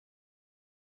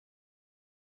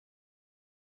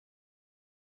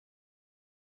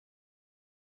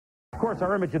course,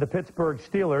 our image of the Pittsburgh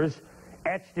Steelers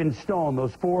etched in stone,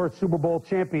 those 4 Super Bowl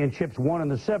championships won in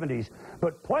the 70s.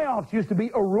 But playoffs used to be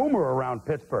a rumor around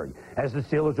Pittsburgh, as the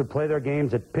Steelers would play their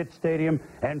games at Pitt Stadium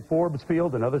and Forbes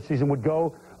Field. Another season would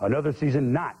go, another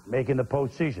season not making the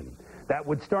postseason. That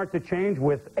would start to change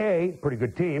with A, pretty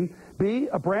good team, B,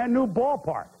 a brand new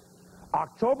ballpark.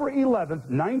 October 11th,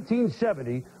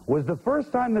 1970 was the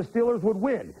first time the Steelers would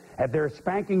win at their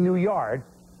spanking new yard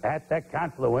at that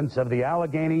confluence of the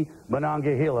Allegheny,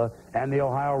 Monongahela, and the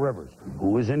Ohio Rivers. Who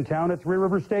was in town at Three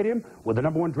Rivers Stadium with the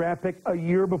 #1 draft pick a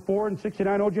year before in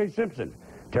 '69, O.J. Simpson.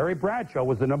 Terry Bradshaw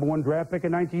was the #1 draft pick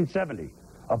in 1970.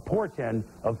 A portent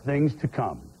of things to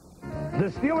come. The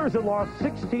Steelers had lost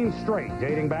 16 straight,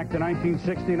 dating back to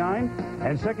 1969,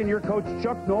 and second-year coach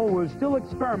Chuck Noll was still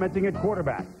experimenting at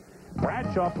quarterback.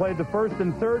 Bradshaw played the first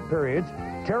and third periods.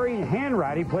 Terry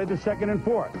Hanratty played the second and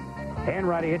fourth.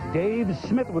 Hanratty hit Dave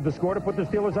Smith with the score to put the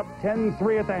Steelers up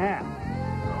 10-3 at the half.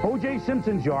 O.J.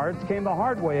 Simpson's yards came the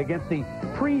hard way against the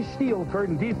pre-Steel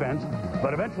Curtain defense,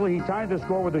 but eventually he tied the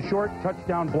score with a short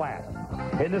touchdown blast.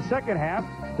 In the second half,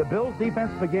 the Bills'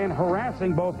 defense began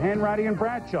harassing both Hanratty and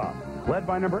Bradshaw, led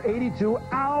by number 82,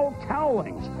 Al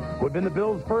Cowlings, who had been the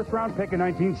Bills' first-round pick in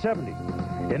 1970.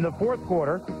 In the fourth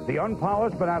quarter, the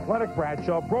unpolished but athletic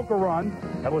Bradshaw broke a run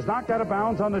and was knocked out of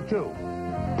bounds on the 2.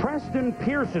 Preston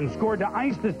Pearson scored to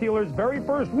ice the Steelers' very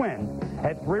first win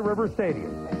at Three Rivers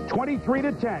Stadium,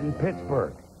 23-10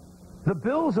 Pittsburgh. The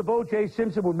Bills of O.J.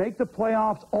 Simpson would make the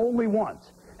playoffs only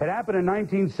once. It happened in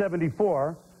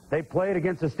 1974. They played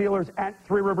against the Steelers at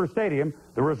Three Rivers Stadium.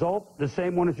 The result, the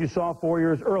same one as you saw 4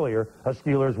 years earlier, a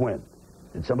Steelers win.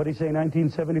 Did somebody say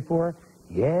 1974?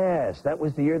 Yes, that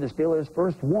was the year the Steelers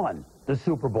first won the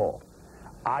Super Bowl.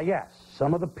 Yes,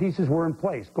 some of the pieces were in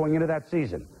place going into that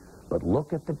season. But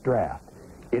look at the draft.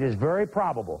 It is very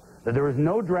probable that there is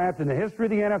no draft in the history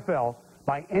of the NFL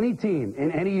by any team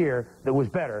in any year that was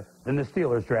better than the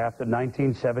Steelers draft of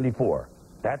 1974.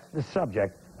 That's the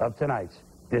subject of tonight's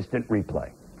Distant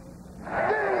Replay.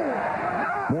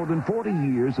 More than 40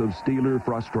 years of Steeler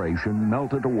frustration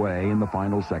melted away in the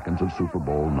final seconds of Super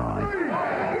Bowl IX.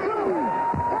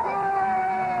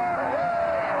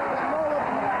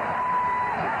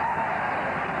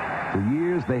 For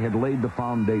years, they had laid the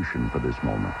foundation for this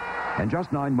moment. And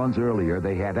just 9 months earlier,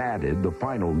 they had added the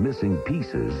final missing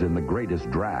pieces in the greatest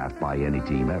draft by any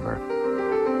team ever.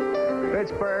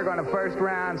 Pittsburgh on the first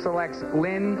round selects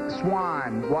Lynn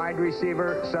Swann, wide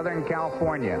receiver, Southern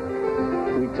California.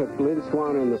 We took Lynn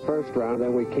Swann in the first round,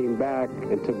 then we came back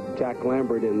and took Jack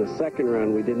Lambert in the second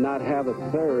round. We did not have a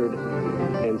third,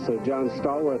 and so John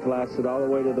Stallworth lasted all the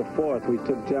way to the fourth. We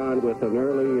took John with an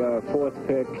early fourth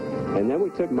pick, and then we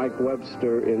took Mike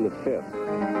Webster in the fifth.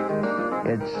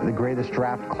 It's the greatest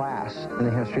draft class in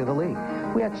the history of the league.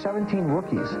 We had 17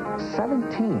 rookies,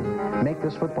 17 make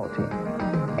this football team,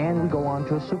 and we go on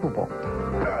to a Super Bowl.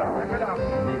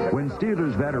 When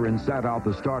Steelers veterans sat out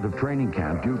the start of training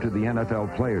camp due to the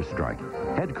NFL players' strike,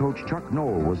 head coach Chuck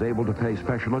Noll was able to pay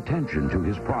special attention to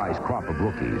his prize crop of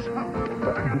rookies.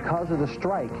 Because of the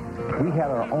strike, we had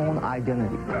our own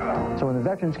identity. So when the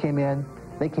veterans came in,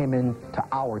 they came in to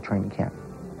our training camp.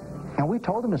 And we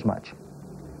told them as much.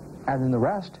 And then the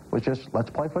rest was just,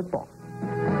 let's play football.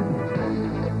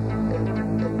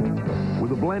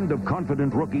 With a blend of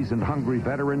confident rookies and hungry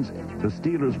veterans, the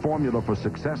Steelers' formula for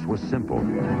success was simple.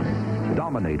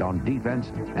 Dominate on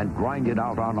defense and grind it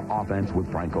out on offense with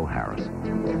Franco Harris.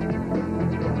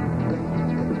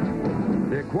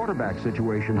 Their quarterback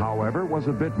situation, however, was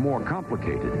a bit more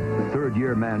complicated.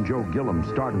 Third-year man Joe Gilliam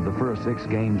started the first 6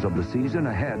 games of the season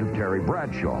ahead of Terry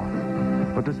Bradshaw.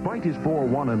 But despite his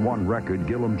 4-1-1 record,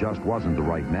 Gilliam just wasn't the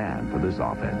right man for this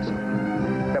offense.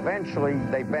 Eventually,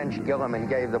 they benched Gilliam and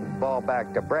gave the ball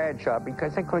back to Bradshaw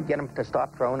because they couldn't get him to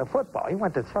stop throwing the football. He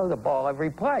wanted to throw the ball every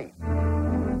play.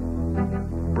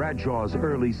 Bradshaw's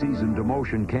early season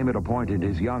demotion came at a point in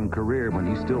his young career when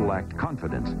he still lacked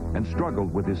confidence and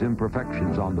struggled with his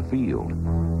imperfections on the field.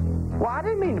 Well, I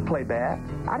didn't mean to play bad.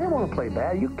 I didn't want to play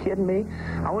bad. Are you kidding me?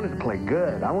 I wanted to play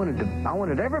good. I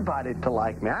wanted everybody to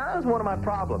like me. That was one of my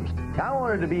problems. I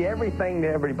wanted to be everything to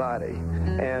everybody.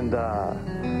 And,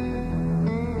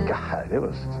 God, it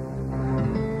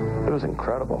was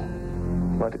incredible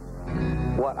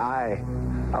what I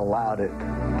allowed it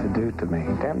to do to me.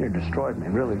 Damn near destroyed me.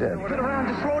 It really did. Get around,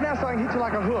 just slow down so I can hit you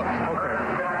like a hook.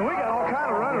 Okay. And we got all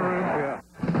kind of running room. Yeah.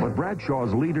 But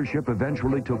Bradshaw's leadership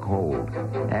eventually took hold.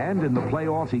 And in the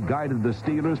playoffs, he guided the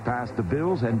Steelers past the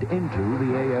Bills and into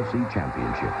the AFC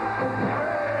Championship.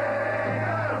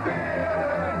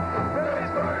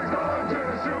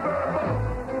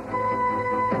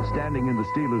 standing in the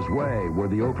Steelers' way were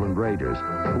the Oakland Raiders,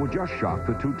 who had just shocked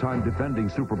the two-time defending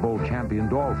Super Bowl champion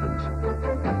Dolphins.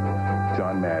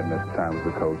 John Madden, at the time was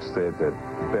the coach, said that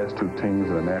the best two teams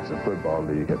in the National Football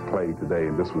League had played today,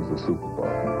 and this was the Super Bowl.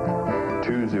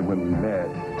 Tuesday, when we met,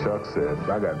 Chuck said,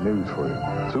 I got news for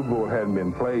you. Super Bowl hadn't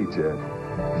been played yet,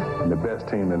 and the best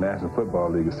team in the National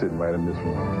Football League is sitting right in this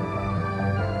room.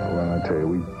 Well, I tell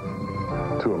you,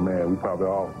 to a man, we probably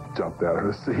all jumped out of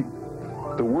the seat.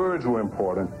 The words were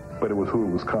important, but it was who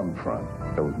it was coming from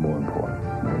that was more important.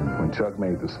 When Chuck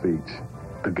made the speech,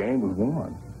 the game was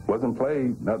won. Wasn't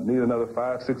played, need another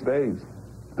 5-6 days.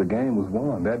 The game was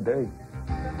won that day.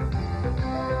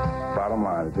 Bottom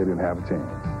line is they didn't have a team.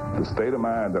 The state of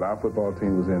mind that our football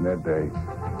team was in that day,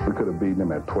 we could have beaten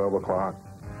them at 12 o'clock,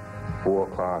 4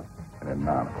 o'clock, and at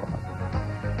 9 o'clock.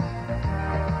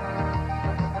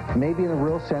 Maybe in a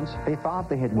real sense, they thought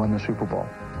they had won the Super Bowl,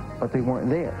 but they weren't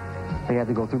there. They had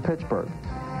to go through Pittsburgh,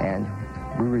 and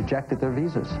we rejected their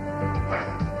visas.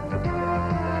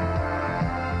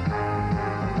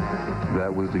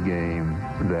 That was the game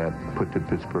that put the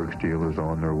Pittsburgh Steelers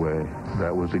on their way.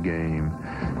 That was the game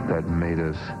that made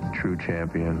us true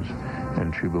champions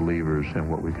and true believers in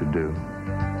what we could do.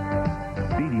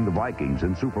 Beating the Vikings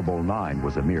in Super Bowl IX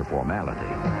was a mere formality.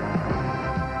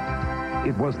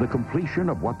 It was the completion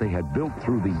of what they had built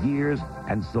through the years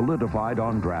and solidified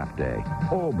on draft day.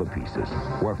 All the pieces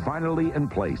were finally in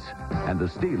place, and the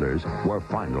Steelers were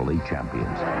finally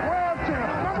champions. World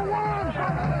champ, number one!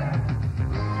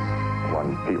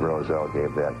 When Pete Rozelle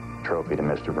gave that trophy to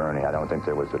Mr. Birney, I don't think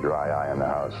there was a dry eye in the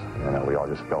house. You know, we all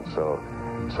just felt so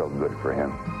good for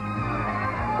him.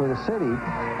 For the city,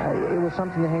 it was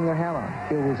something to hang their hat on.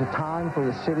 It was a time for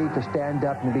the city to stand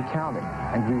up and be counted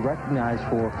and be recognized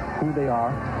for who they are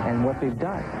and what they've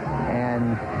done.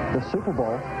 And the Super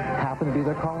Bowl happened to be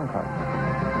their calling card.